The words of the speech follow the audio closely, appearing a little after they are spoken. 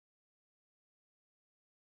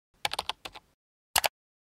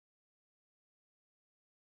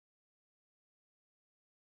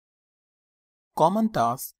Common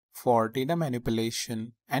tasks for data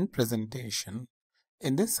manipulation and presentation.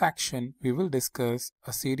 In this section, we will discuss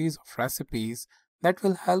a series of recipes that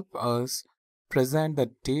will help us present the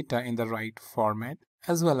data in the right format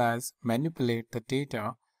as well as manipulate the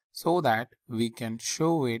data so that we can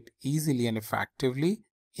show it easily and effectively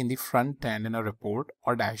in the front end in a report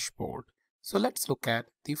or dashboard. So let's look at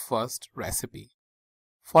the first recipe.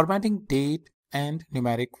 Formatting date and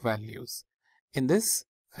numeric values. In this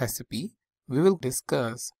recipe, we will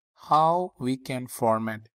discuss how we can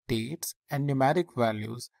format dates and numeric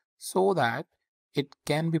values so that it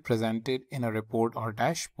can be presented in a report or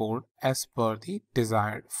dashboard as per the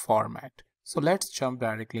desired format. So let's jump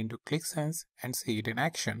directly into Qlik and see it in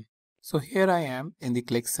action. So here I am in the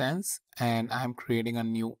Qlik and I'm creating a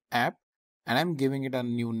new app and I'm giving it a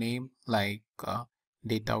new name like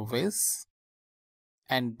DataViz,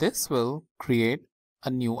 and this will create a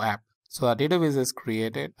new app. So our database is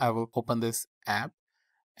created. I will open this app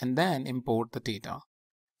and then import the data.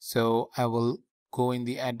 So I will go in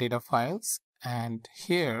the add data files, and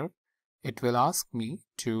here it will ask me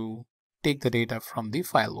to take the data from the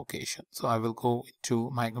file location. So I will go into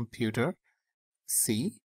my computer,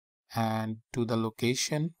 C, and to the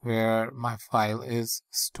location where my file is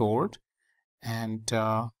stored, and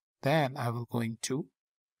then I will going to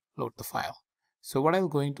load the file. So what I'm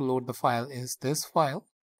going to load the file is this file.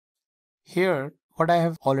 Here what I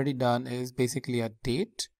have already done is basically a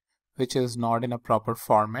date which is not in a proper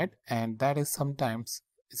format, and that is sometimes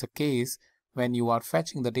is a case when you are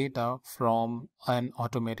fetching the data from an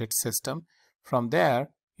automated system. From there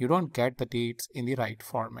you don't get the dates in the right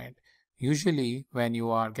format. Usually when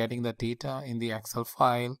you are getting the data in the Excel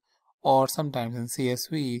file or sometimes in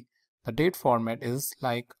CSV, the date format is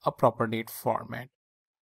like a proper date format.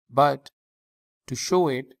 But to show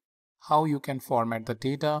it how you can format the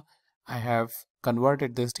data, I have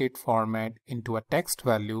converted this date format into a text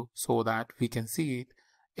value so that we can see it.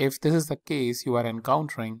 If this is the case you are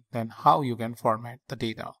encountering, then how you can format the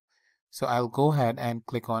data. So I'll go ahead and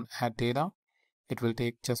click on add data. It will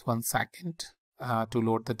take just 1 second to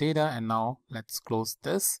load the data, and now let's close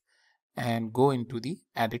this and go into the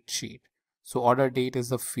edit sheet. So order date is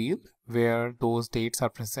the field where those dates are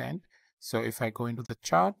present. So if I go into the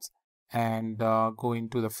charts and go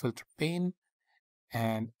into the filter pane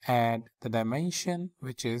and add the dimension,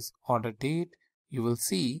 which is order date, you will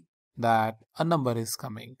see that a number is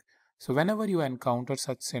coming. So whenever you encounter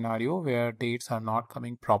such scenario where dates are not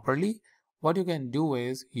coming properly, what you can do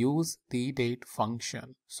is use the date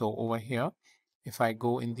function. So over here, if I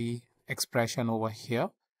go in the expression over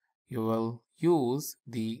here, you will use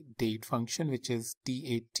the date function, which is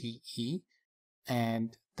DATE,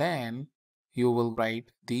 and then you will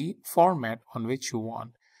write the format on which you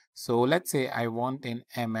want. So let's say I want in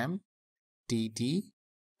DD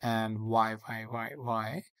and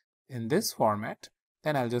YYYY in this format.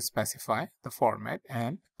 Then I'll just specify the format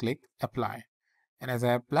and click apply. And as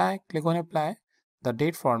I apply, click on apply, the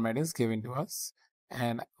date format is given to us.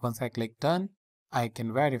 And once I click done, I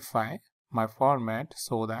can verify my format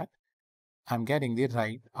so that I'm getting the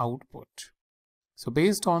right output. So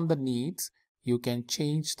based on the needs, you can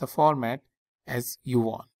change the format as you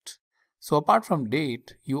want. So apart from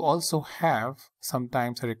date, you also have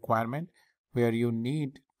sometimes a requirement where you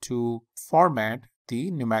need to format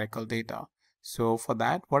the numerical data. So for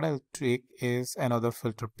that, what I'll take is another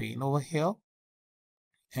filter pane over here,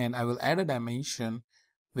 and I will add a dimension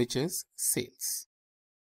which is sales.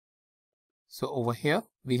 So over here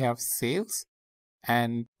we have sales,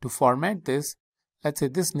 and to format this, let's say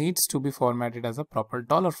this needs to be formatted as a proper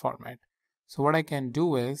dollar format. So what I can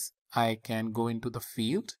do is I can go into the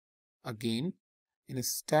field again.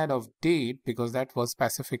 Instead of date, because that was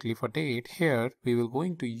specifically for date, here we will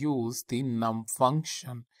going to use the num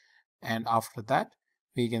function, and after that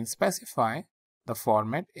we can specify the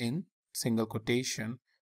format in single quotation,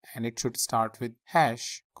 and it should start with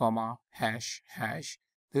hash, comma, hash, hash.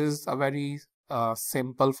 This is a very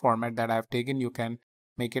simple format that I've taken. You can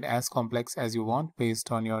make it as complex as you want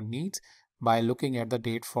based on your needs by looking at the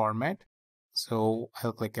date format. So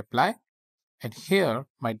I'll click apply, and here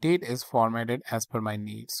my date is formatted as per my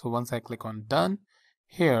needs. So once I click on done,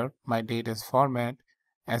 here my date is formatted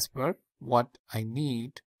as per what I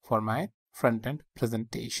need for my front-end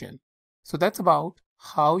presentation. So that's about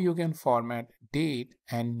how you can format date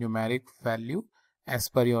and numeric value as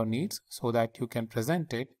per your needs so that you can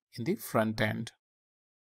present it in the front end.